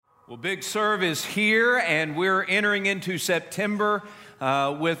Well, Big Serve is here, and we're entering into September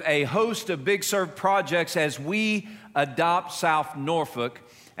with a host of Big Serve projects as we adopt South Norfolk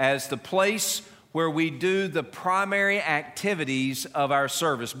as the place where we do the primary activities of our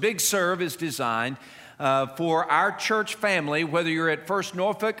service. Big Serve is designed for our church family, whether you're at First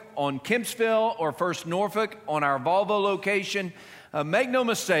Norfolk on Kempsville or First Norfolk on our Volvo location. Make no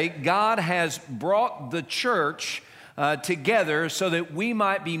mistake, God has brought the church together so that we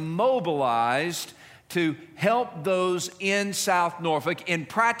might be mobilized to help those in South Norfolk in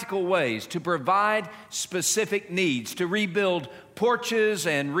practical ways, to provide specific needs, to rebuild porches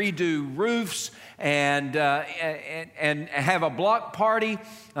and redo roofs and have a block party.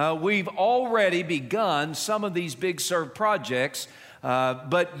 We've already begun some of these Big Serve projects,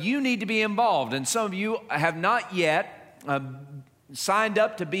 but you need to be involved, and some of you have not yet signed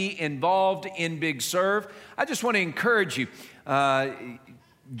up to be involved in Big Serve. I just want to encourage you,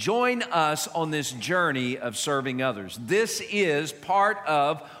 join us on this journey of serving others. This is part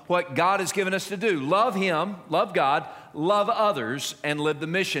of what God has given us to do. Love Him, love God, love others, and live the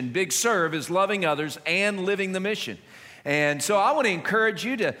mission. Big Serve is loving others and living the mission. And so I want to encourage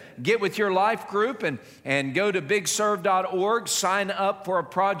you to get with your life group and go to bigserve.org, sign up for a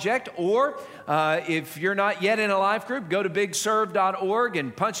project, or if you're not yet in a life group, go to bigserve.org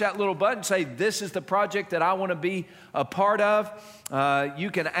and punch that little button, say, this is the project that I want to be a part of. You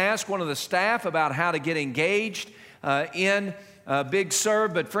can ask one of the staff about how to get engaged in Big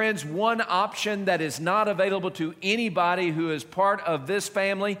Serve. But friends, one option that is not available to anybody who is part of this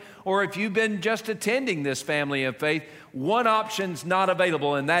family, or if you've been just attending this family of faith, one option's not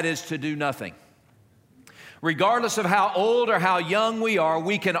available, and that is to do nothing. Regardless of how old or how young we are,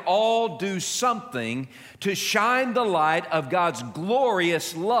 we can all do something to shine the light of God's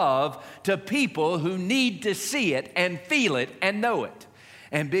glorious love to people who need to see it and feel it and know it.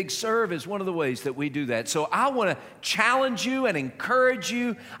 And Big Serve is one of the ways that we do that. So I want to challenge you and encourage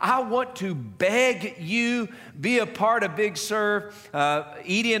you. I want to beg you, be a part of Big Serve.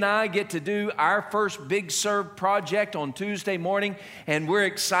 Edie and I get to do our first Big Serve project on Tuesday morning, and we're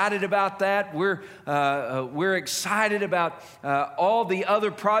excited about that. We're excited about all the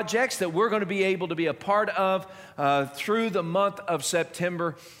other projects that we're going to be able to be a part of through the month of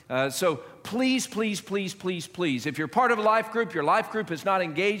September. So please, if you're part of a life group, your life group is not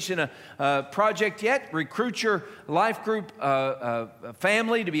engaged in a project yet, recruit your life group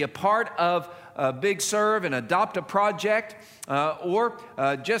family to be a part of Big Serve and adopt a project, or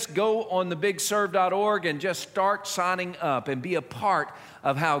just go on the bigserve.org and just start signing up and be a part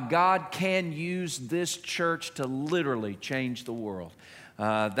of how God can use this church to literally change the world.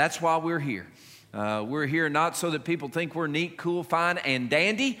 That's why we're here. We're here not so that people think we're neat, cool, fine, and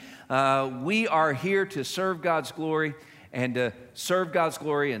dandy. We are here to serve God's glory and to serve God's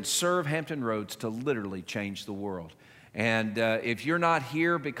glory and serve Hampton Roads to literally change the world. And if you're not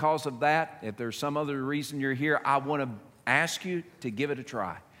here because of that, if there's some other reason you're here, I want to ask you to give it a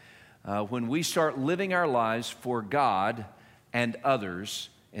try. When we start living our lives for God and others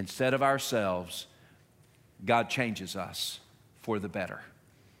instead of ourselves, God changes us for the better.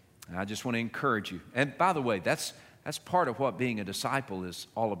 And I just want to encourage you. And by the way, that's part of what being a disciple is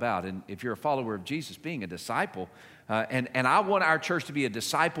all about. And if you're a follower of Jesus, being a disciple, and I want our church to be a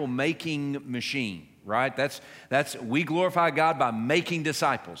disciple-making machine, right? We glorify God by making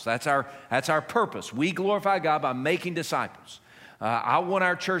disciples. That's our purpose. We glorify God by making disciples. I want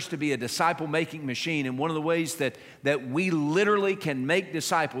our church to be a disciple-making machine, and one of the ways that we literally can make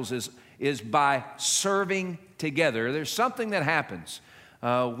disciples is by serving together. There's something that happens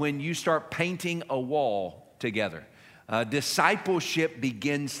when you start painting a wall together. Discipleship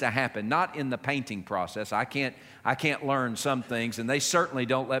begins to happen, not in the painting process. I can't learn some things, and they certainly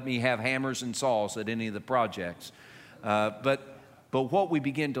don't let me have hammers and saws at any of the projects. But what we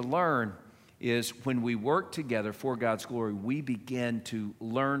begin to learn is when we work together for God's glory, we begin to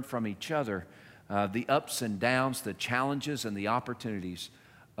learn from each other the ups and downs, the challenges and the opportunities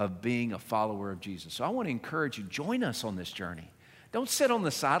of being a follower of Jesus. So I want to encourage you, join us on this journey. Don't sit on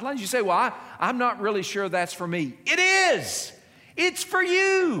the sidelines. You say, well, I'm not really sure that's for me. It is. It's for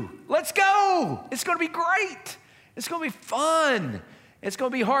you. Let's go. It's going to be great. It's going to be fun. It's going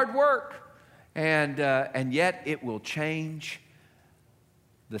to be hard work. And yet it will change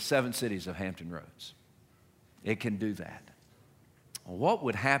the 7 cities of Hampton Roads. It can do that. What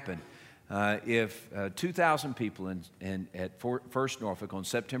would happen if 2,000 people at First Norfolk on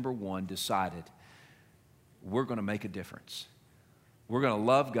September 1 decided we're going to make a difference? We're going to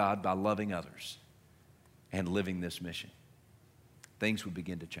love God by loving others and living this mission. Things would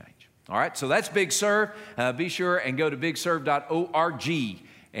begin to change. All right, so that's Big Serve. Be sure and go to bigserve.org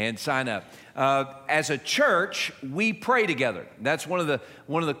and sign up. As a church, we pray together. That's one of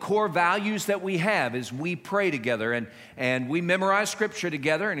the core values that we have is we pray together, and we memorize Scripture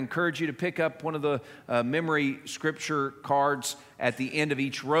together, and encourage you to pick up one of the memory Scripture cards at the end of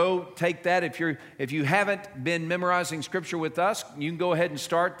each row. Take that. If you haven't been memorizing Scripture with us, you can go ahead and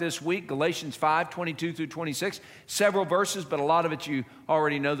start this week. Galatians 5:22 through 26. Several verses, but a lot of it you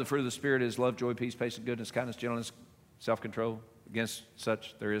already know. The fruit of the Spirit is love, joy, peace, patience, goodness, kindness, gentleness, self-control. Against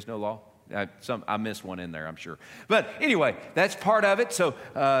such there is no law. I missed one in there, I'm sure. But anyway, that's part of it. So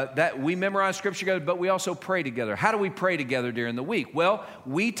that we memorize Scripture together, but we also pray together. How do we pray together during the week? Well,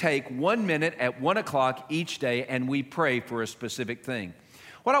 we take 1 minute at 1 o'clock each day, and we pray for a specific thing.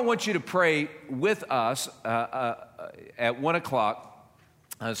 What I want you to pray with us at 1 o'clock,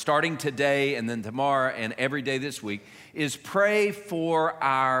 starting today and then tomorrow and every day this week, is pray for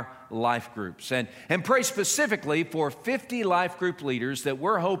our life groups. And pray specifically for 50 life group leaders that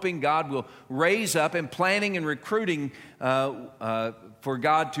we're hoping God will raise up, and planning and recruiting for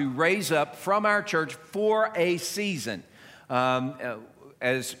God to raise up from our church for a season.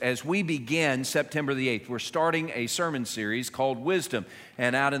 As we begin September the 8th, we're starting a sermon series called Wisdom.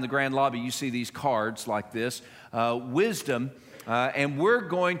 And out in the grand lobby, you see these cards like this, Wisdom. And we're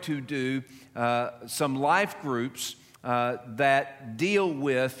going to do some life groups that deal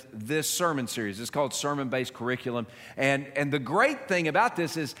with this sermon series. It's called Sermon-Based Curriculum. And the great thing about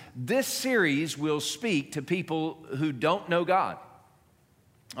this is this series will speak to people who don't know God,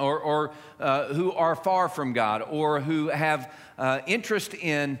 or who are far from God, or who have interest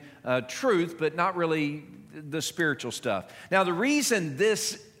in truth, but not really the spiritual stuff. Now, the reason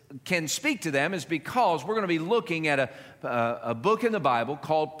this can speak to them is because we're going to be looking at a book in the Bible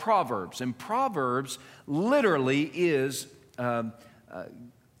called Proverbs. And Proverbs literally is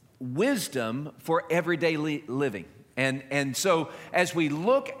wisdom for everyday living. And so as we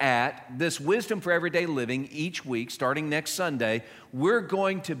look at this wisdom for everyday living each week, starting next Sunday, we're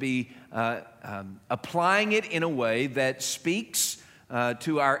going to be applying it in a way that speaks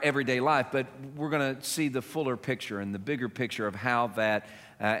to our everyday life. But we're going to see the fuller picture and the bigger picture of how that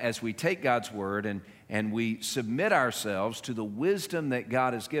as we take God's word and we submit ourselves to the wisdom that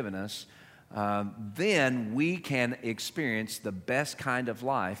God has given us, then we can experience the best kind of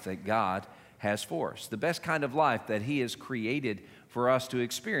life that God has for us, the best kind of life that He has created for us to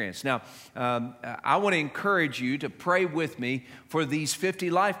experience. Now, I want to encourage you to pray with me for these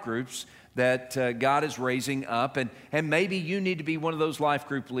 50 life groups that God is raising up, and maybe you need to be one of those life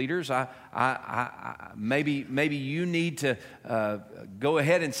group leaders. Maybe you need to go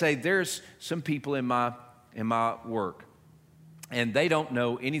ahead and say, there's some people in my work, and they don't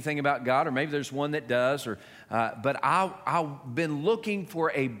know anything about God, or maybe there's one that does, but I've been looking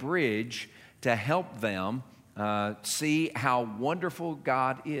for a bridge to help them see how wonderful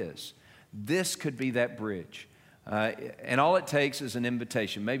God is. This could be that bridge. And all it takes is an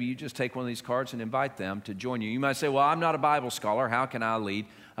invitation. Maybe you just take one of these cards and invite them to join you. You might say, well, I'm not a Bible scholar. How can I lead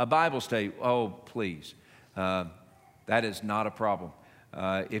a Bible study? Oh, please. That is not a problem.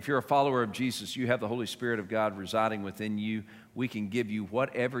 If you're a follower of Jesus, you have the Holy Spirit of God residing within you. We can give you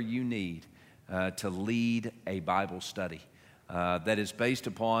whatever you need to lead a Bible study that is based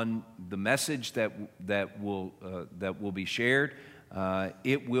upon the message that will be shared.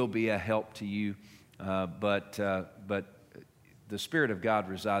 It will be a help to you. But the Spirit of God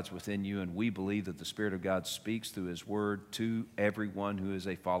resides within you, and we believe that the Spirit of God speaks through His Word to everyone who is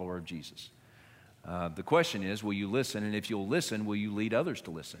a follower of Jesus. The question is, will you listen? And if you'll listen, will you lead others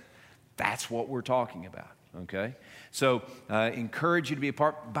to listen? That's what we're talking about, okay? So encourage you to be a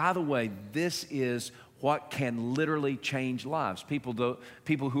part. By the way, this is what can literally change lives. People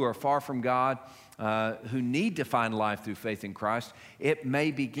who are far from God, who need to find life through faith in Christ, it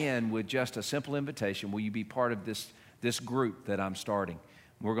may begin with just a simple invitation. Will you be part of this group that I'm starting?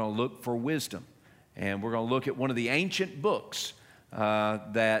 We're going to look for wisdom, and we're going to look at one of the ancient books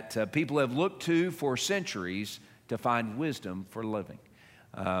that people have looked to for centuries to find wisdom for living.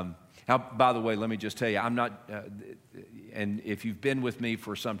 Now, by the way, let me just tell you, I'm not, and if you've been with me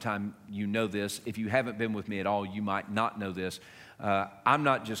for some time, you know this. If you haven't been with me at all, you might not know this. I'm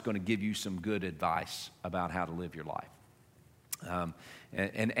not just going to give you some good advice about how to live your life.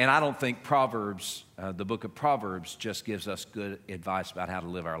 And I don't think Proverbs, the book of Proverbs, just gives us good advice about how to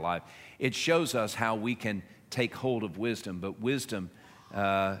live our life. It shows us how we can take hold of wisdom, but wisdom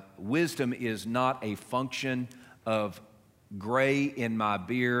is not a function of gray in my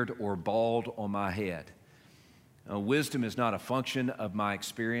beard or bald on my head. Wisdom is not a function of my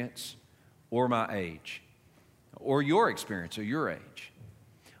experience or my age or your experience or your age.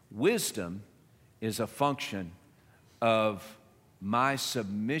 Wisdom is a function of my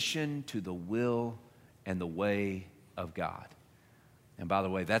submission to the will and the way of God. And by the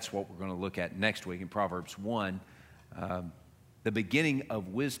way, that's what we're going to look at next week in Proverbs 1. The beginning of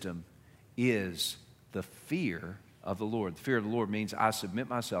wisdom is the fear of the Lord. The fear of the Lord means I submit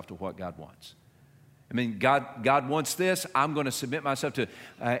myself to what God wants. I mean, God wants this, I'm going to submit myself to it.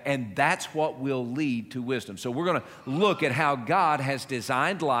 And that's what will lead to wisdom. So we're going to look at how God has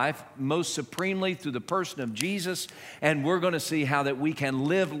designed life most supremely through the person of Jesus. And we're going to see how that we can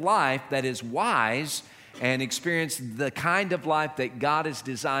live life that is wise and experience the kind of life that God has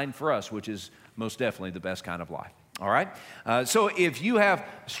designed for us, which is most definitely the best kind of life. All right? So if you have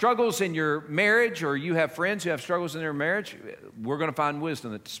struggles in your marriage or you have friends who have struggles in their marriage, we're going to find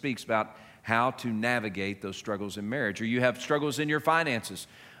wisdom that speaks about how to navigate those struggles in marriage. Or you have struggles in your finances.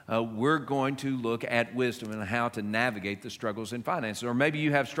 We're going to look at wisdom and how to navigate the struggles in finances. Or maybe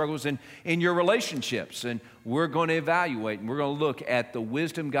you have struggles in your relationships, and we're going to evaluate and we're going to look at the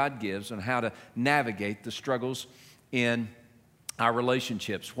wisdom God gives on how to navigate the struggles in our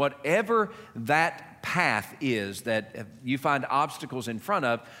relationships. Whatever that path is that you find obstacles in front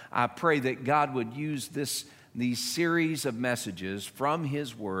of, I pray that God would use these series of messages from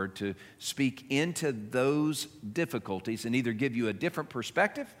His Word to speak into those difficulties and either give you a different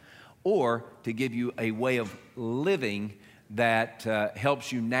perspective or to give you a way of living that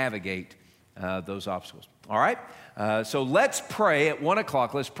helps you navigate those obstacles. All right? So let's pray at 1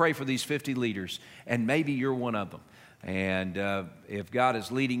 o'clock. Let's pray for these 50 leaders, and maybe you're one of them. And if God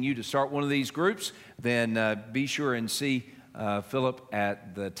is leading you to start one of these groups, then be sure and see Philip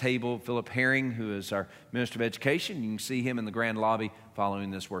at the table, Philip Herring, who is our Minister of Education. You can see him in the grand lobby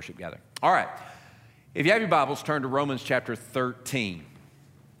following this worship gathering. All right. If you have your Bibles, turn to Romans chapter 13.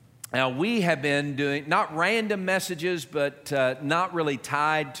 Now, we have been doing not random messages, but not really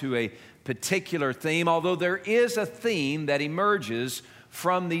tied to a particular theme, although there is a theme that emerges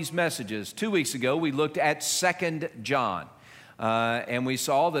from these messages. 2 weeks ago, we looked at 2 John, and we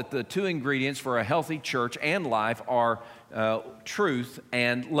saw that the two ingredients for a healthy church and life are truth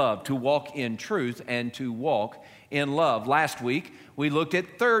and love, to walk in truth and to walk in love. Last week, we looked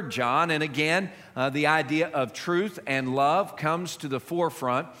at 3 John, and again, the idea of truth and love comes to the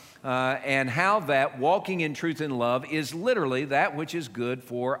forefront, and how that walking in truth and love is literally that which is good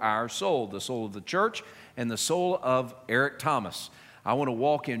for our soul, the soul of the church and the soul of Eric Thomas. I want to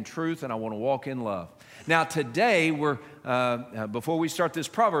walk in truth and I want to walk in love. Now today, before we start this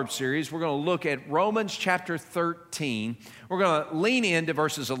Proverbs series, we're going to look at Romans chapter 13. We're going to lean into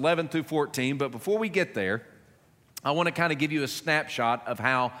verses 11 through 14, but before we get there, I want to kind of give you a snapshot of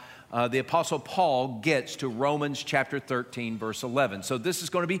how the Apostle Paul gets to Romans chapter 13, verse 11. So this is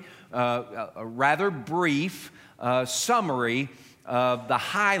going to be a rather brief summary of the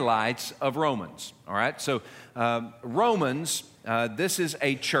highlights of Romans. All right, so Romans, this is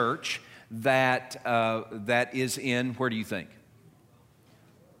a church that is in, where do you think?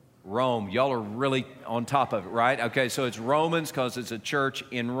 Rome. Y'all are really on top of it, right? Okay, so it's Romans because it's a church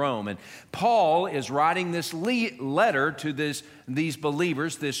in Rome. And Paul is writing this letter to these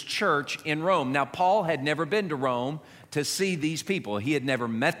believers, this church in Rome. Now, Paul had never been to Rome to see these people. He had never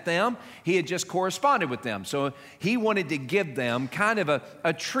met them. He had just corresponded with them. So he wanted to give them kind of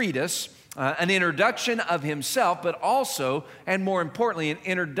a treatise, an introduction of himself, but also, and more importantly, an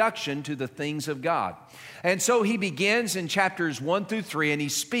introduction to the things of God. And so he begins in chapters 1 through 3, and he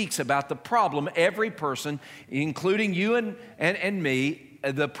speaks about the problem every person, including you and me,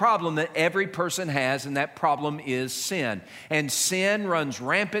 the problem that every person has, and that problem is sin. And sin runs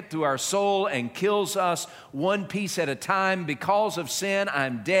rampant through our soul and kills us one piece at a time. Because of sin,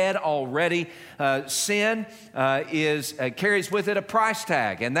 I'm dead already. Sin carries with it a price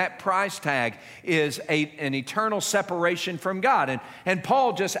tag, and that price tag is an eternal separation from God. And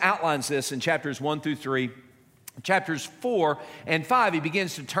Paul just outlines this in chapters 1 through 3. Chapters 4 and 5, he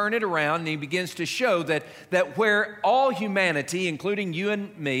begins to turn it around, and he begins to show that where all humanity, including you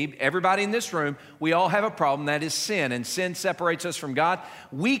and me, everybody in this room, we all have a problem, that is sin, and sin separates us from God.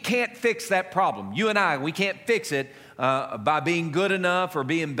 We can't fix that problem. You and I, we can't fix it by being good enough or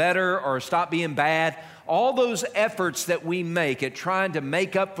being better or stop being bad. All those efforts that we make at trying to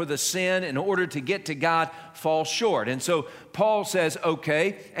make up for the sin in order to get to God fall short. And so Paul says,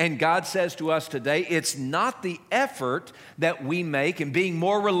 okay, and God says to us today, it's not the effort that we make in being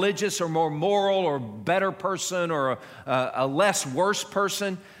more religious or more moral or better person or a less worse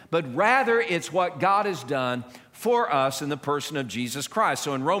person, but rather it's what God has done for us in the person of Jesus Christ.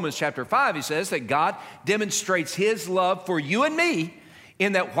 So in Romans chapter 5, he says that God demonstrates His love for you and me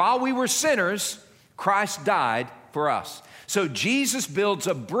in that while we were sinners, Christ died for us. So Jesus builds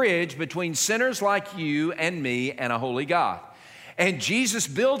a bridge between sinners like you and me and a holy God. And Jesus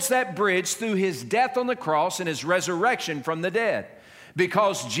builds that bridge through his death on the cross and his resurrection from the dead.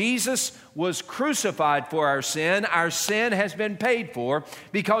 Because Jesus was crucified for our sin has been paid for.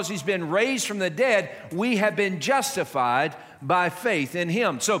 Because he's been raised from the dead, we have been justified by faith in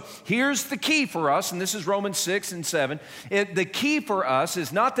him. So here's the key for us, and this is Romans 6 and 7. The key for us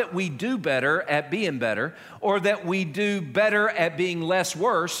is not that we do better at being better or that we do better at being less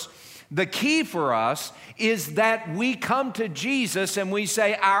worse. The key for us is that we come to Jesus and we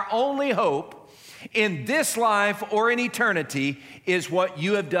say, our only hope in this life or in eternity is what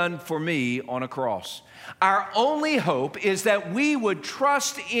you have done for me on a cross. Our only hope is that we would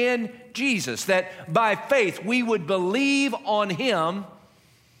trust in Jesus, that by faith we would believe on him,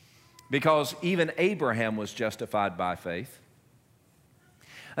 because even Abraham was justified by faith.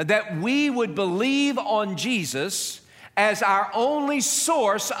 That we would believe on Jesus as our only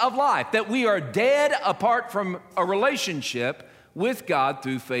source of life, that we are dead apart from a relationship with God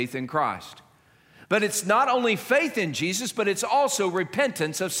through faith in Christ. But it's not only faith in Jesus, but it's also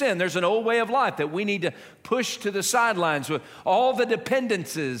repentance of sin. There's an old way of life that we need to push to the sidelines with all the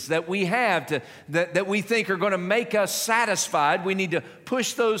dependencies that we have that we think are going to make us satisfied. We need to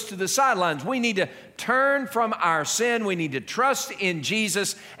push those to the sidelines. We need to turn from our sin. We need to trust in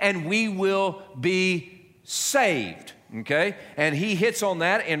Jesus, and we will be saved. Okay? And he hits on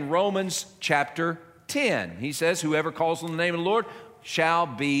that in Romans chapter 10. He says, whoever calls on the name of the Lord shall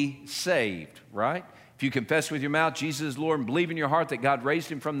be saved, right? If you confess with your mouth Jesus is Lord and believe in your heart that God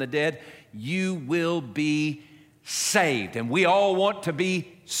raised him from the dead, you will be saved. And we all want to be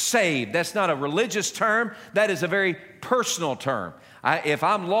saved. That's not a religious term. That is a very personal term. If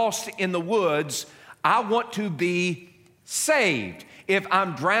I'm lost in the woods, I want to be saved. If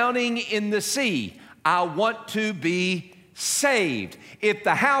I'm drowning in the sea, I want to be saved. If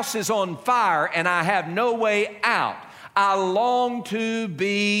the house is on fire and I have no way out, I long to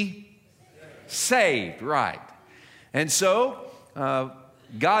be saved, right? And so,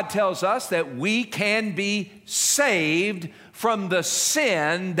 God tells us that we can be saved from the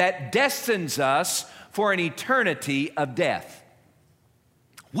sin that destines us for an eternity of death.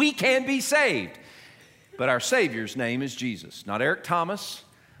 We can be saved, but our Savior's name is Jesus. Not Eric Thomas,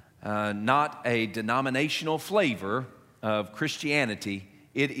 not a denominational flavor of Christianity.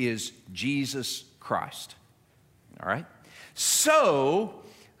 It is Jesus Christ. All right? So,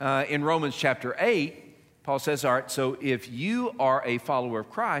 in Romans chapter 8, Paul says, all right, so if you are a follower of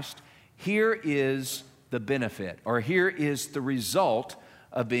Christ, here is the benefit, or here is the result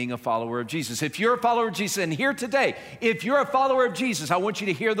of being a follower of Jesus. If you're a follower of Jesus, and here today, if you're a follower of Jesus, I want you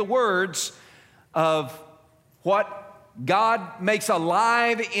to hear the words of what God makes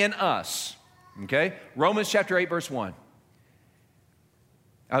alive in us. Okay? Romans chapter 8, verse 1.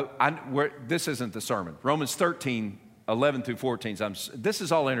 This isn't the sermon. Romans 13, 11 through 14. This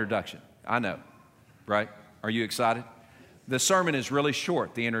is all introduction. I know, right? Are you excited? The sermon is really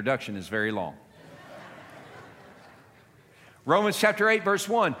short. The introduction is very long. Romans chapter 8, verse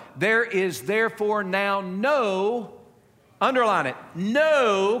 1. There is therefore now no, underline it,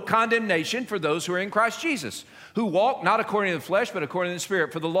 no condemnation for those who are in Christ Jesus, who walk not according to the flesh, but according to the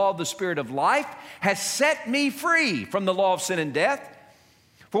Spirit. For the law of the Spirit of life has set me free from the law of sin and death.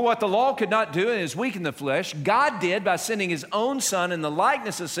 For what the law could not do and is weak in the flesh, God did by sending his own Son in the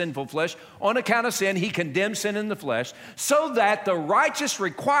likeness of sinful flesh. On account of sin, he condemned sin in the flesh, so that the righteous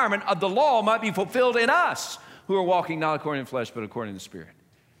requirement of the law might be fulfilled in us, who are walking not according to the flesh, but according to the Spirit.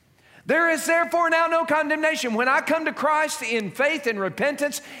 There is therefore now no condemnation. When I come to Christ in faith and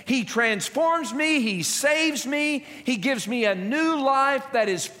repentance, he transforms me, he saves me, he gives me a new life that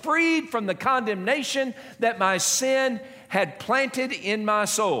is freed from the condemnation that my sin had planted in my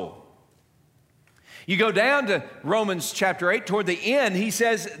soul. You go down to Romans chapter 8, toward the end, he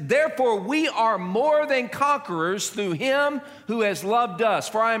says, therefore we are more than conquerors through him who has loved us.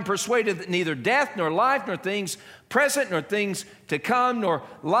 For I am persuaded that neither death, nor life, nor things present, nor things to come, nor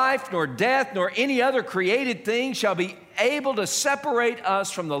life, nor death, nor any other created thing shall be able to separate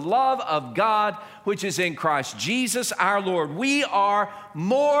us from the love of God, which is in Christ Jesus our Lord. We are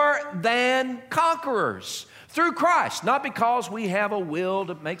more than conquerors through Christ, not because we have a will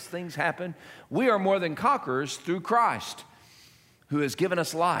that makes things happen. We are more than conquerors through Christ, who has given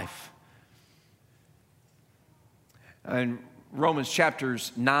us life. In Romans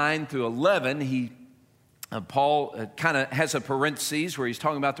chapters 9 through 11, Paul kind of has a parenthesis where he's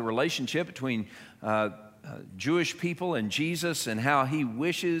talking about the relationship between Jewish people and Jesus, and how he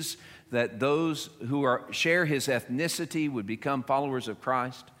wishes that those who share his ethnicity would become followers of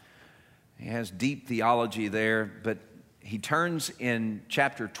Christ. He has deep theology there, but he turns in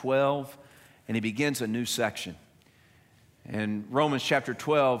chapter 12 and he begins a new section. In Romans chapter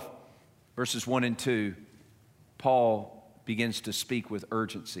 12, verses 1 and 2, Paul begins to speak with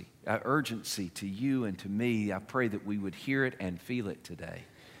urgency. Urgency to you and to me. I pray that we would hear it and feel it today.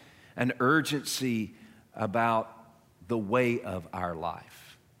 An urgency about the way of our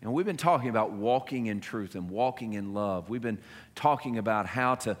life. And we've been talking about walking in truth and walking in love. We've been talking about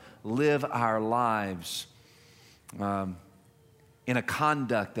how to live our lives in a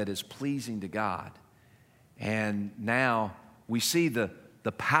conduct that is pleasing to God. And now we see the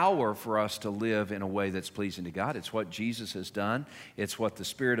power for us to live in a way that's pleasing to God. It's what Jesus has done. It's what the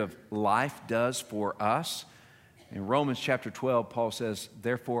Spirit of life does for us. In Romans chapter 12, Paul says,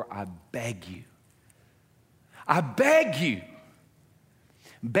 therefore, I beg you. I beg you.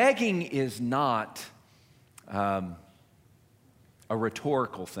 Begging is not a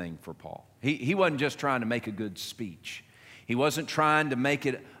rhetorical thing for Paul. He wasn't just trying to make a good speech. He wasn't trying to make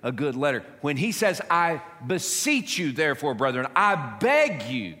it a good letter. When he says, I beseech you, therefore, brethren, I beg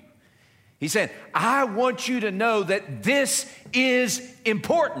you, he said, I want you to know that this is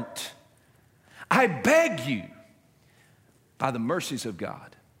important. I beg you, by the mercies of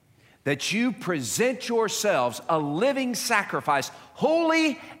God, that you present yourselves a living sacrifice,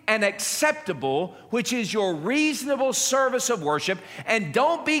 holy and acceptable, which is your reasonable service of worship, and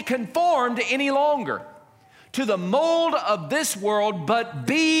don't be conformed any longer to the mold of this world, but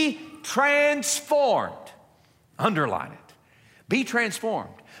be transformed. Underline it. Be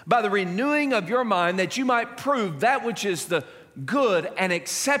transformed by the renewing of your mind, that you might prove that which is the good and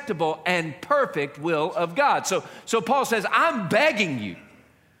acceptable and perfect will of God. So Paul says, I'm begging you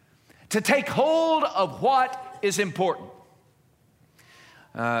to take hold of what is important.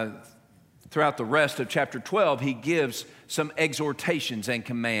 Throughout the rest of chapter 12, he gives some exhortations and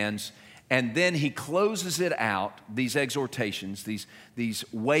commands. And then he closes it out, these exhortations,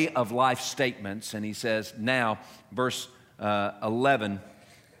 these way of life statements. And he says, now, verse 11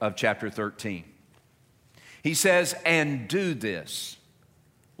 of chapter 13. He says, and do this.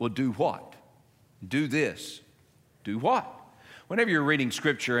 Well, do what? Do this. Do what? Whenever you're reading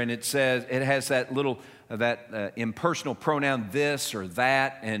Scripture and it says, it has that little, impersonal pronoun, this or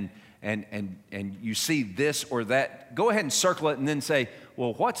that, and you see this or that, go ahead and circle it and then say,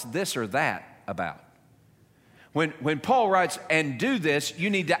 well, what's this or that about? When Paul writes, and do this, you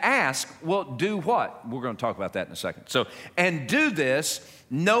need to ask, well, do what? We're going to talk about that in a second. So, and do this,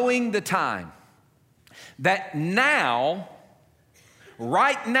 knowing the time, that now,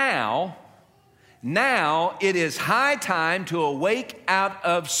 right now it is high time to awake out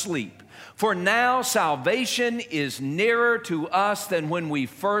of sleep. For now salvation is nearer to us than when we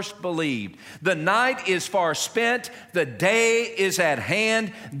first believed. The night is far spent, the day is at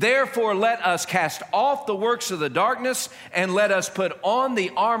hand. Therefore let us cast off the works of the darkness and let us put on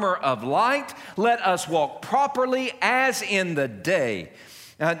the armor of light. Let us walk properly as in the day,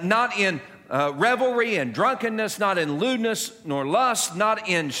 not in revelry and drunkenness, not in lewdness nor lust, not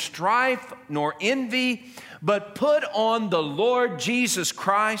in strife nor envy, but put on the Lord Jesus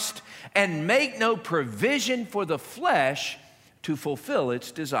Christ and make no provision for the flesh to fulfill its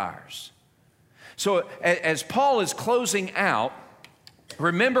desires. So as Paul is closing out,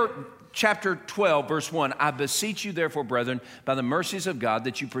 remember chapter 12, verse 1, I beseech you therefore, brethren, by the mercies of God,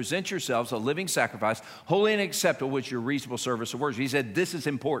 that you present yourselves a living sacrifice, holy and acceptable, which is your reasonable service of worship. He said, this is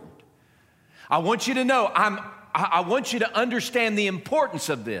important. I want you to know, I want you to understand the importance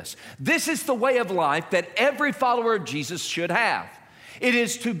of this. This is the way of life that every follower of Jesus should have. It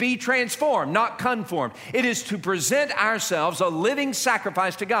is to be transformed, not conformed. It is to present ourselves a living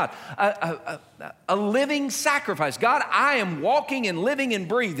sacrifice to God. A living sacrifice. God, I am walking and living and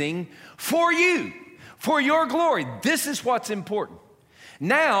breathing for you, for your glory. This is what's important.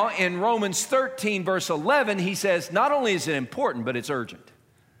 Now, in Romans 13, verse 11, he says, not only is it important, but it's urgent.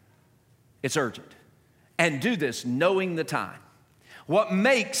 It's urgent. And do this knowing the time. What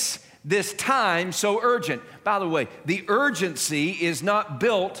makes this time so urgent? By the way, the urgency is not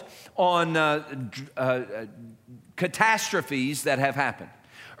built on catastrophes that have happened.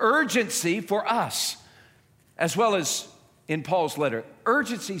 Urgency for us, as well as in Paul's letter,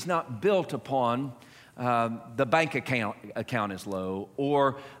 urgency is not built upon the bank account is low,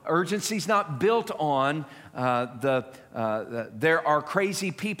 or urgency is not built on there are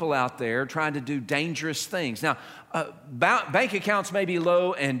crazy people out there trying to do dangerous things. Now, bank accounts may be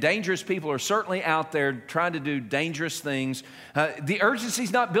low, and dangerous people are certainly out there trying to do dangerous things. The urgency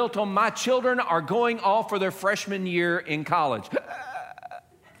is not built on my children are going off for their freshman year in college.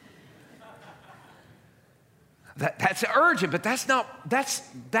 That's urgent, but that's not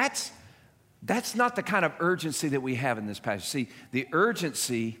the kind of urgency that we have in this passage. See, the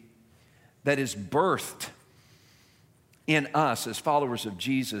urgency that is birthed in us as followers of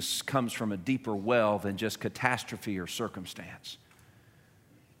Jesus comes from a deeper well than just catastrophe or circumstance.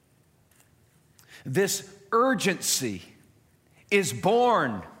 This urgency is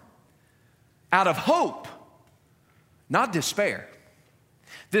born out of hope, not despair.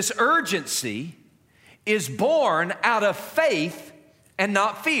 This urgency is born out of faith and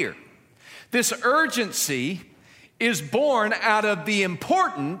not fear. This urgency is born out of the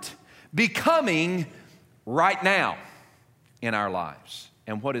important becoming right now in our lives.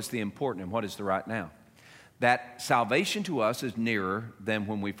 And what is the important and what is the right now? That salvation to us is nearer than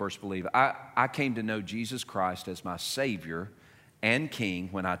when we first believed. I came to know Jesus Christ as my Savior and King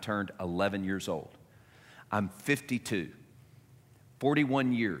when I turned 11 years old. I'm 52,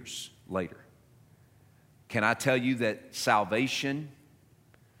 41 years later. Can I tell you that salvation,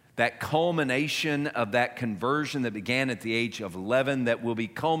 that culmination of that conversion that began at the age of 11, that will be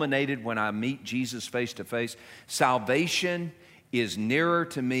culminated when I meet Jesus face to face, salvation is nearer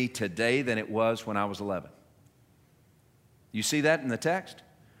to me today than it was when I was 11. You see that in the text?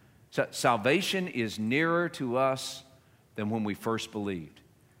 So salvation is nearer to us than when we first believed.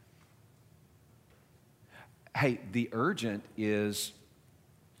 Hey, the urgent is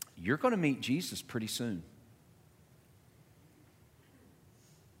you're going to meet Jesus pretty soon.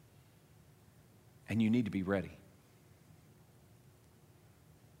 And you need to be ready.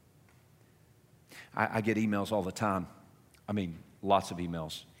 I get emails all the time. I mean, lots of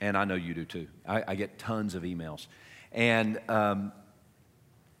emails. And I know you do too. I get tons of emails. And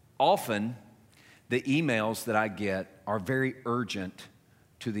often the emails that I get are very urgent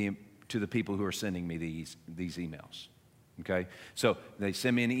to the people who are sending me these emails. Okay? So they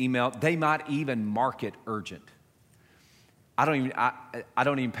send me an email. They might even mark it urgent. I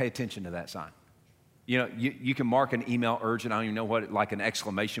don't even pay attention to that sign. You know, you can mark an email urgent. I don't even know what, like an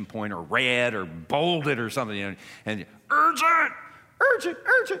exclamation point or red or bolded or something. You know, and urgent, urgent,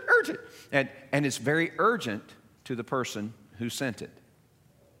 urgent, urgent. And it's very urgent to the person who sent it.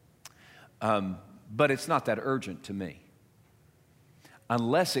 But it's not that urgent to me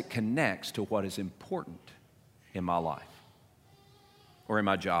unless it connects to what is important in my life or in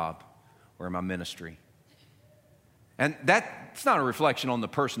my job or in my ministry. And that's not a reflection on the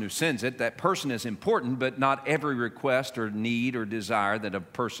person who sends it. That person is important, but not every request or need or desire that a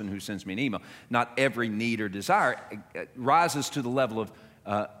person who sends me an email, not every need or desire rises to the level of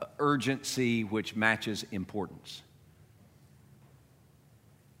urgency which matches importance.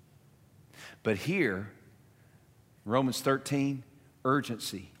 But here, Romans 13,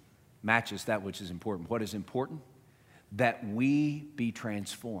 urgency matches that which is important. What is important? That we be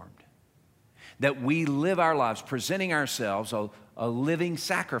transformed. That we live our lives presenting ourselves a living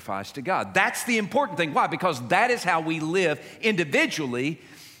sacrifice to God. That's the important thing. Why? Because that is how we live individually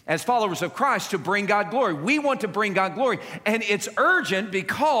as followers of Christ to bring God glory. We want to bring God glory. And it's urgent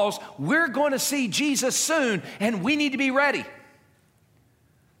because we're going to see Jesus soon and we need to be ready.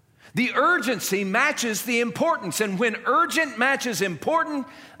 The urgency matches the importance. And when urgent matches important,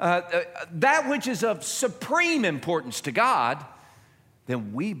 that which is of supreme importance to God,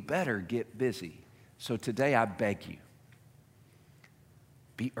 then we better get busy. So today I beg you,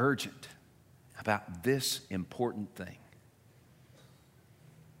 be urgent about this important thing.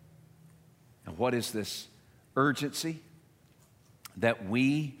 And what is this urgency? That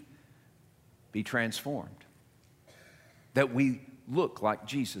we be transformed. That we look like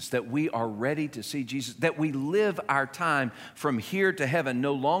Jesus, that we are ready to see Jesus, that we live our time from here to heaven,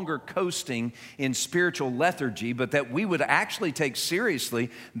 no longer coasting in spiritual lethargy, but that we would actually take seriously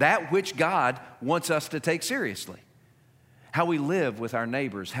that which God wants us to take seriously. How we live with our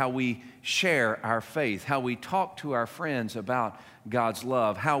neighbors, how we share our faith, how we talk to our friends about God's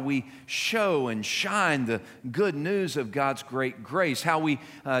love, how we show and shine the good news of God's great grace, how we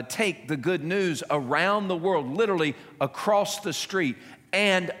take the good news around the world, literally across the street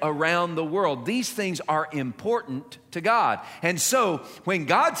and around the world. These things are important to God. And so when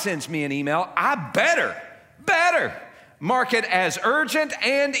God sends me an email, I better mark it as urgent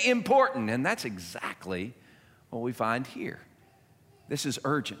and important. And that's exactly what we find here. This is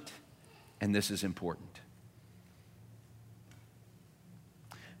urgent and this is important.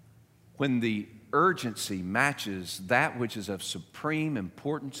 When the urgency matches that which is of supreme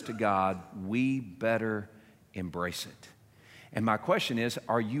importance to God, we better embrace it. And my question is,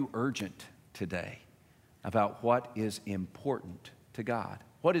 are you urgent today about what is important to God?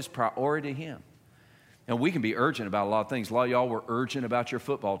 What is priority to Him? And we can be urgent about a lot of things. A lot of y'all were urgent about your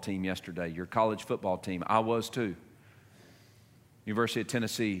football team yesterday, your college football team. I was too. University of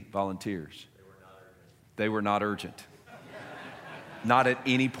Tennessee Volunteers. They were not urgent. Not at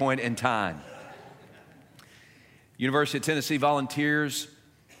any point in time. University of Tennessee Volunteers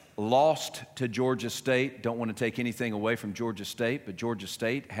lost to Georgia State. Don't want to take anything away from Georgia State, but Georgia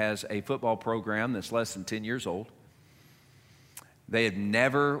State has a football program that's less than 10 years old. They had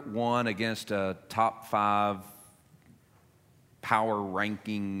never won against a top 5 power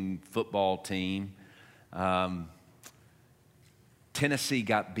ranking football team. Tennessee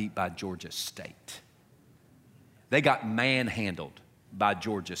got beat by Georgia State. They got manhandled by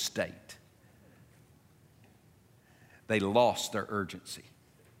Georgia State. They lost their urgency.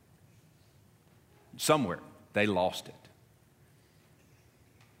 Somewhere they lost it.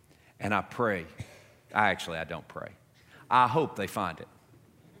 And I pray, I don't pray. I hope they find it.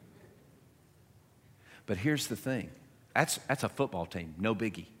 But here's the thing. That's a football team, no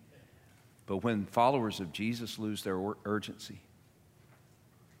biggie. But when followers of Jesus lose their urgency,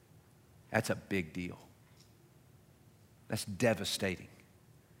 that's a big deal. That's devastating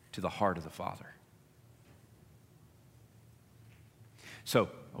to the heart of the Father. So,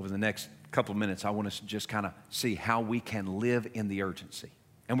 over the next couple of minutes, I want us to just kind of see how we can live in the urgency.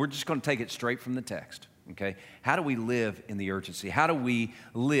 And we're just going to take it straight from the text, okay? How do we live in the urgency? How do we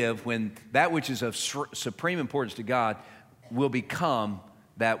live when that which is of supreme importance to God will become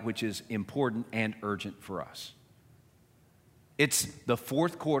that which is important and urgent for us? It's the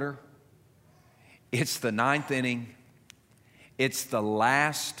fourth quarter. It's the ninth inning. It's the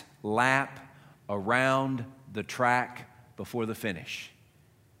last lap around the track before the finish.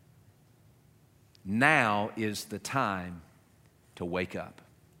 Now is the time to wake up.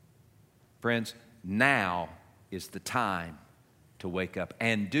 Friends, now is the time to wake up.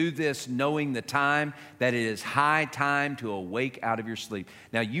 And do this knowing the time that it is high time to awake out of your sleep.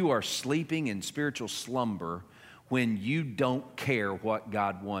 Now, you are sleeping in spiritual slumber when you don't care what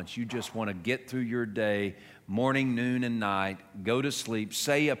God wants. You just want to get through your day, morning, noon, and night, go to sleep,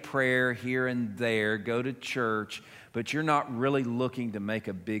 say a prayer here and there, go to church, but you're not really looking to make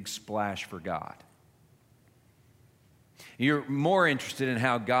a big splash for God. You're more interested in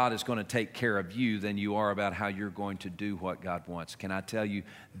how God is going to take care of you than you are about how you're going to do what God wants. Can I tell you,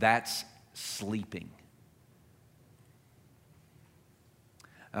 that's sleeping.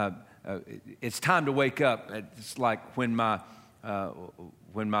 It's time to wake up. It's like when my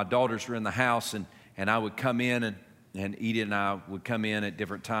daughters were in the house and I would come in and Edie and I would come in at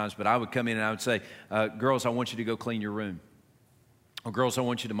different times, but I would come in and I would say, girls, I want you to go clean your room. Or girls, I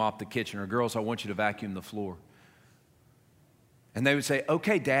want you to mop the kitchen. Or girls, I want you to vacuum the floor. And they would say,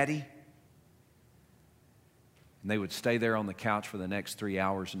 okay, Daddy. And they would stay there on the couch for the next 3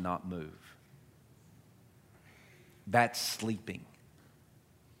 hours and not move. That's sleeping.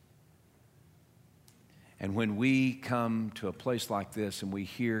 And when we come to a place like this and we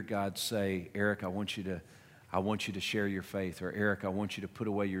hear God say, Eric, I want you to share your faith, or Eric, I want you to put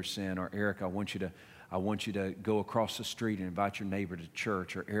away your sin, or Eric, I want you to go across the street and invite your neighbor to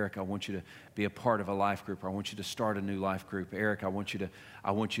church, or Eric, I want you to be a part of a life group, or I want you to start a new life group. Eric, I want you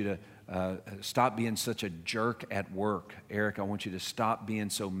to stop being such a jerk at work. Eric, I want you to stop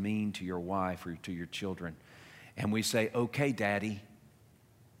being so mean to your wife or to your children. And we say, okay, Daddy.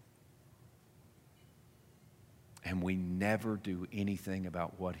 And we never do anything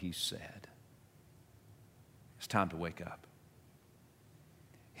about what he said. It's time to wake up.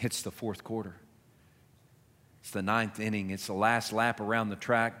 It's the fourth quarter. It's the ninth inning. It's the last lap around the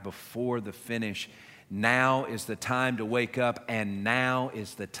track before the finish. Now is the time to wake up, and now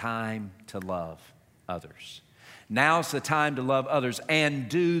is the time to love others. Now's the time to love others and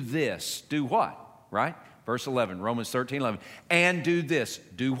do this. Do what? Right? Verse 11, Romans 13:11. And do this.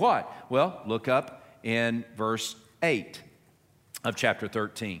 Do what? Well, look up in verse 8 of chapter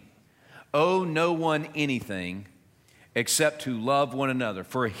 13. Owe no one anything except to love one another,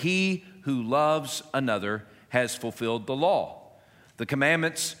 for he who loves another has fulfilled the law. The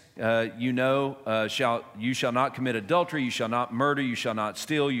commandments, you shall not commit adultery, you shall not murder, you shall not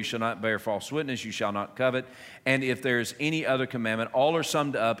steal, you shall not bear false witness, you shall not covet. And if there's any other commandment, all are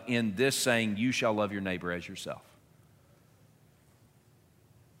summed up in this saying, you shall love your neighbor as yourself.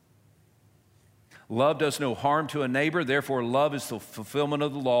 Love does no harm to a neighbor, therefore love is the fulfillment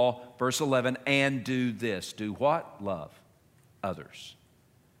of the law. Verse 11, and do this. Do what? Love others.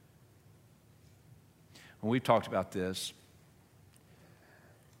 When we've talked about this,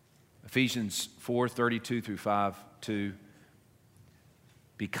 Ephesians 4:32 through 5:2,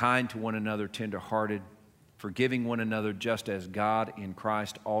 be kind to one another, tenderhearted, forgiving one another just as God in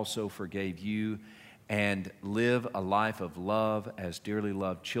Christ also forgave you, and live a life of love as dearly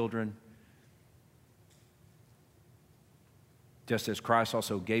loved children. Just as Christ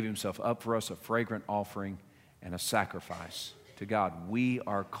also gave himself up for us, a fragrant offering and a sacrifice to God. We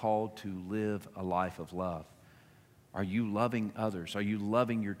are called to live a life of love. Are you loving others? Are you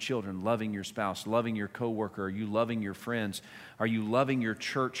loving your children, loving your spouse, loving your coworker? Are you loving your friends? Are you loving your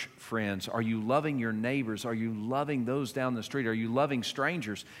church friends? Are you loving your neighbors? Are you loving those down the street? Are you loving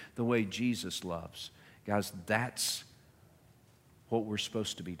strangers the way Jesus loves? Guys, that's what we're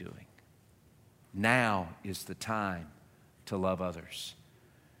supposed to be doing. Now is the time to love others.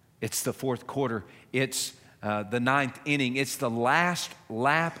 It's the fourth quarter. It's the ninth inning. It's the last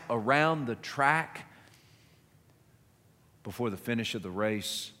lap around the track before the finish of the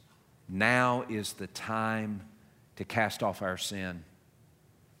race. Now is the time to cast off our sin.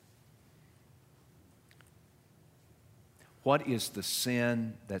 What is the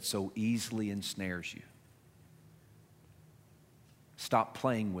sin that so easily ensnares you? Stop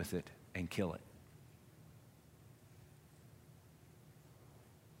playing with it and kill it.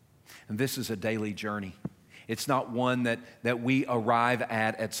 And this is a daily journey. It's not one that we arrive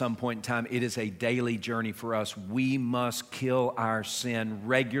at some point in time. It is a daily journey for us. We must kill our sin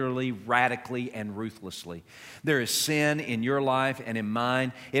regularly, radically, and ruthlessly. There is sin in your life and in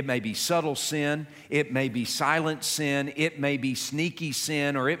mine. It may be subtle sin. It may be silent sin. It may be sneaky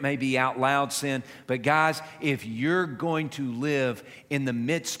sin, or it may be out loud sin. But guys, if you're going to live in the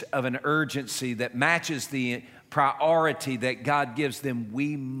midst of an urgency that matches the priority that God gives them,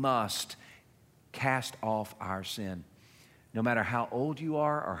 we must cast off our sin. No matter how old you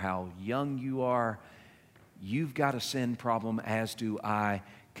are or how young you are, you've got a sin problem, as do I.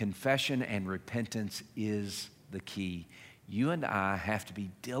 Confession and repentance is the key. You and I have to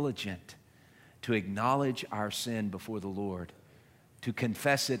be diligent to acknowledge our sin before the Lord, to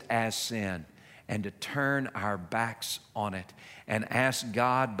confess it as sin, and to turn our backs on it and ask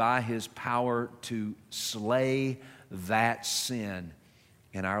God by His power to slay that sin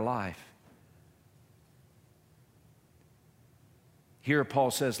in our life. Here Paul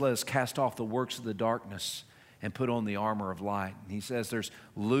says, let us cast off the works of the darkness and put on the armor of light. And he says there's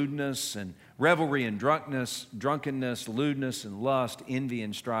lewdness and revelry and drunkenness, lewdness and lust, envy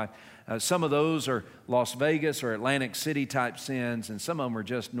and strife. Some of those are Las Vegas or Atlantic City type sins, and some of them are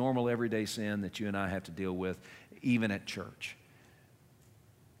just normal everyday sin that you and I have to deal with, even at church.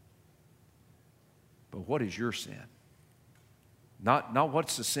 But what is your sin? Not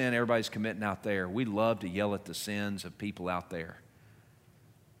what's the sin everybody's committing out there. We love to yell at the sins of people out there.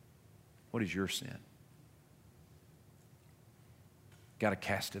 What is your sin? Got to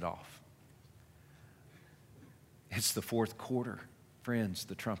cast it off. It's the fourth quarter. Friends,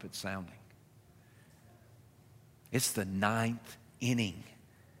 the trumpet's sounding. It's the ninth inning.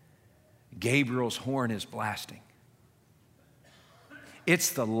 Gabriel's horn is blasting.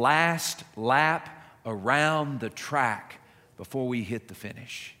 It's the last lap around the track before we hit the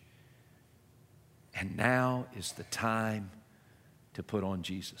finish. And now is the time to put on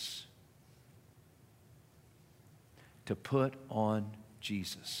Jesus. To put on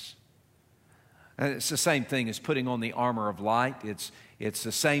Jesus. And it's the same thing as putting on the armor of light. It's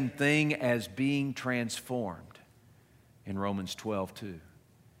the same thing as being transformed in Romans 12:2.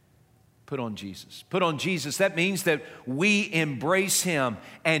 Put on Jesus. Put on Jesus. That means that we embrace Him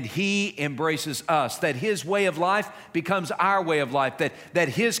and He embraces us. That His way of life becomes our way of life. That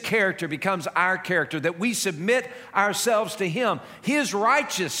His character becomes our character. That we submit ourselves to Him. His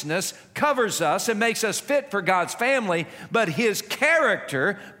righteousness covers us and makes us fit for God's family. But His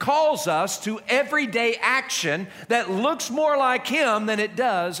character calls us to everyday action that looks more like Him than it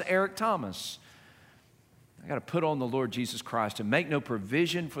does Eric Thomas. I got to put on the Lord Jesus Christ and make no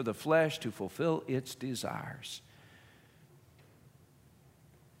provision for the flesh to fulfill its desires.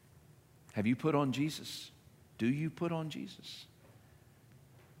 Have you put on Jesus? Do you put on Jesus?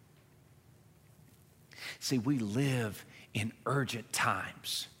 See, we live in urgent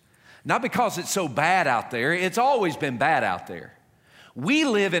times. Not because it's so bad out there. It's always been bad out there. We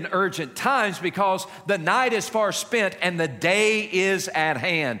live in urgent times because the night is far spent and the day is at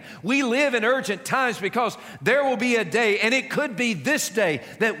hand. We live in urgent times because there will be a day, and it could be this day,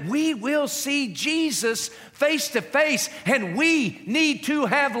 that we will see Jesus face to face, and we need to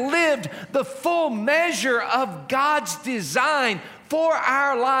have lived the full measure of God's design for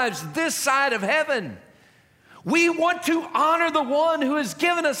our lives this side of heaven. We want to honor the one who has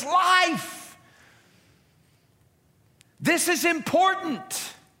given us life. This is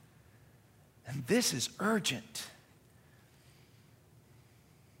important, and this is urgent.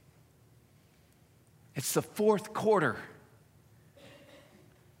 It's the fourth quarter.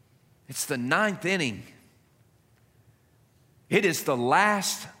 It's the ninth inning. It is the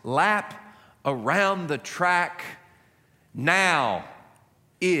last lap around the track. Now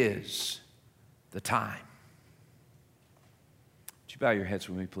is the time. Would you bow your heads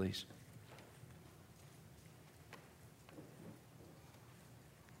with me, please?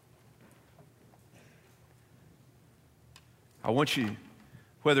 want you,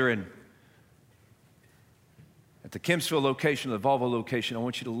 whether at the Kempsville location or the Volvo location, I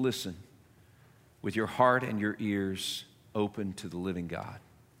want you to listen with your heart and your ears open to the living God.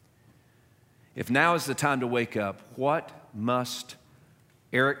 If now is the time to wake up, what must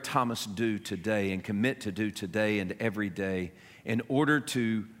Eric Thomas do today and commit to do today and every day in order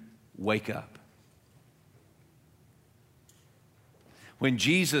to wake up? When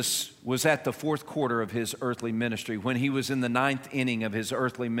Jesus was at the fourth quarter of his earthly ministry, when he was in the ninth inning of his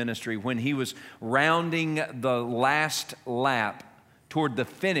earthly ministry, when he was rounding the last lap toward the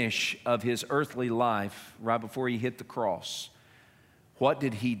finish of his earthly life, right before he hit the cross, what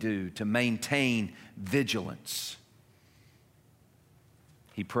did he do to maintain vigilance?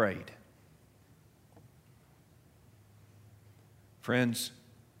 He prayed. Friends,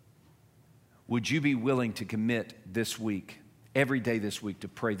 would you be willing to commit this week, every day this week, to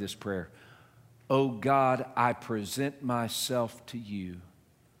pray this prayer? Oh God, I present myself to you,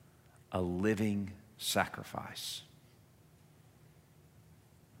 a living sacrifice.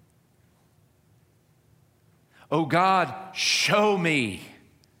 Oh God, show me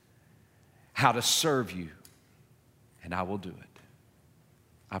how to serve you, and I will do it.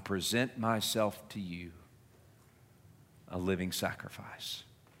 I present myself to you, a living sacrifice.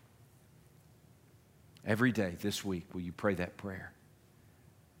 Every day this week, will you pray that prayer?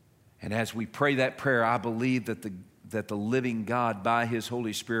 And as we pray that prayer, I believe that the living God, by His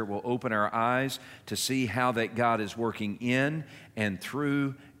Holy Spirit, will open our eyes to see how that God is working in and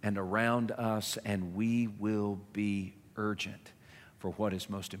through and around us, and we will be urgent for what is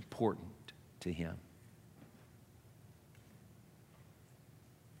most important to Him.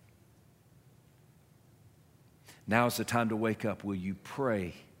 Now is the time to wake up. Will you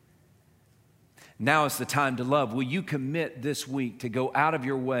pray? Now is the time to love. Will you commit this week to go out of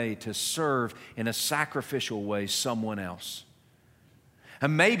your way to serve in a sacrificial way someone else?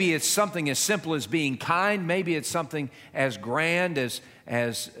 And maybe it's something as simple as being kind. Maybe it's something as grand as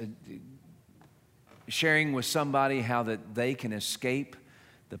sharing with somebody how that they can escape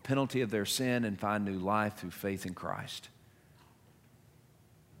the penalty of their sin and find new life through faith in Christ.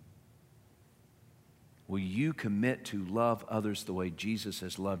 Will you commit to love others the way Jesus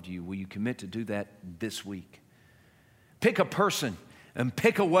has loved you? Will you commit to do that this week? Pick a person and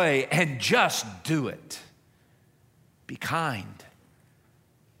pick a way and just do it. Be kind,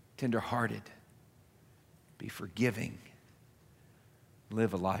 tenderhearted, be forgiving,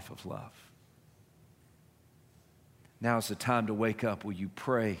 live a life of love. Now is the time to wake up. Will you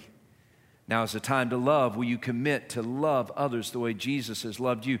pray? Now is the time to love. Will you commit to love others the way Jesus has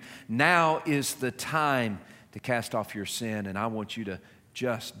loved you? Now is the time to cast off your sin, and I want you to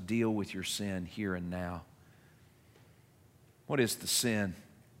just deal with your sin here and now. What is the sin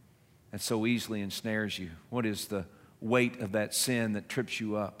that so easily ensnares you? What is the weight of that sin that trips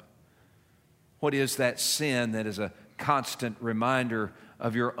you up? What is that sin that is a constant reminder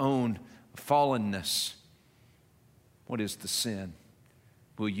of your own fallenness? What is the sin?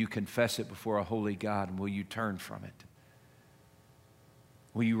 Will you confess it before a holy God, and will you turn from it?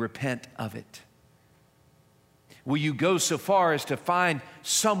 Will you repent of it? Will you go so far as to find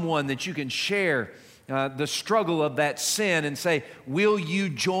someone that you can share the struggle of that sin and say, will you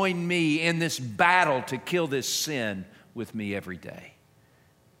join me in this battle to kill this sin with me every day?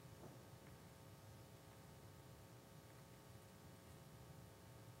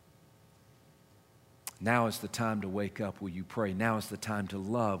 Now is the time to wake up. Will you pray? Now is the time to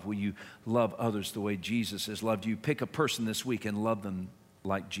love. Will you love others the way Jesus has loved you? Pick a person this week and love them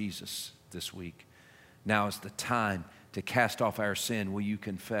like Jesus this week. Now is the time to cast off our sin. Will you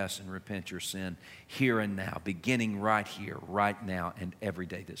confess and repent your sin here and now, beginning right here, right now, and every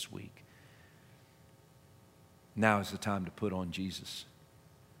day this week? Now is the time to put on Jesus.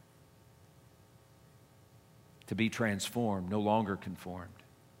 To be transformed, no longer conformed.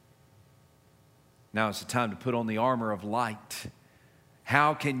 Now is the time to put on the armor of light.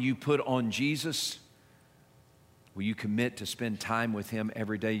 How can you put on Jesus? Will you commit to spend time with Him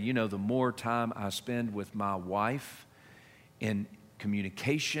every day? You know, the more time I spend with my wife in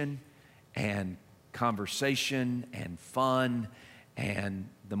communication and conversation and fun, and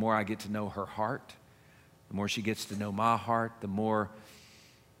the more I get to know her heart, the more she gets to know my heart, the more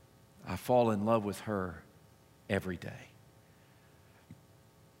I fall in love with her every day.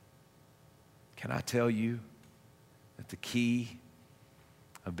 Can I tell you that the key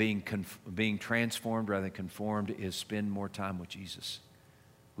of being transformed rather than conformed is spend more time with Jesus?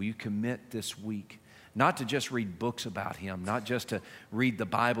 Will you commit this week Not to just read books about Him, not just to read the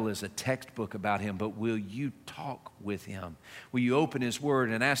Bible as a textbook about Him, but will you talk with Him? Will you open His Word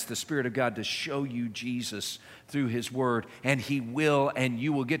and ask the Spirit of God to show you Jesus through His Word? And He will, and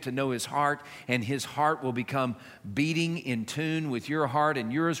you will get to know His heart, and His heart will become beating in tune with your heart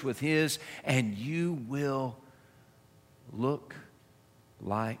and yours with His, and you will look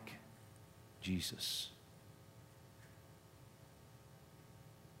like Jesus.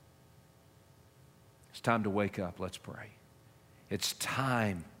 It's time to wake up. Let's pray. It's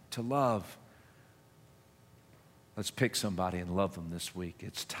time to love. Let's pick somebody and love them this week.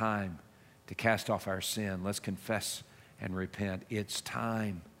 It's time to cast off our sin. Let's confess and repent. It's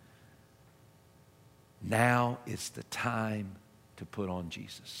time. Now is the time to put on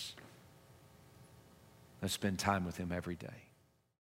Jesus. Let's spend time with Him every day.